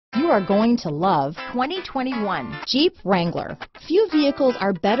are going to love 2021 Jeep Wrangler. Few vehicles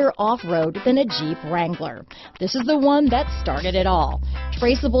are better off-road than a Jeep Wrangler. This is the one that started it all.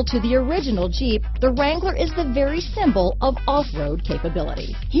 Traceable to the original Jeep, the Wrangler is the very symbol of off-road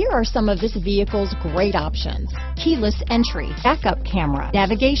capability. Here are some of this vehicle's great options: keyless entry, backup camera,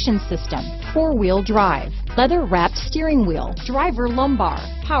 navigation system, four-wheel drive, leather-wrapped steering wheel, driver lumbar,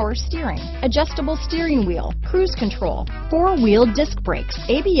 power steering, adjustable steering wheel, cruise control, four-wheel disc brakes,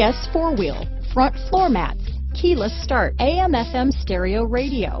 ABS four-wheel, front floor mats, keyless start, AM/FM stereo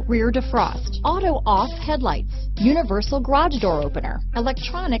radio, rear defrost, auto-off headlights, universal garage door opener,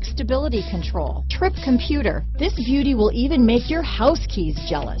 electronic stability control, trip computer. This beauty will even make your house keys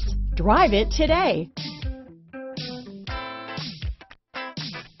jealous. Drive it today.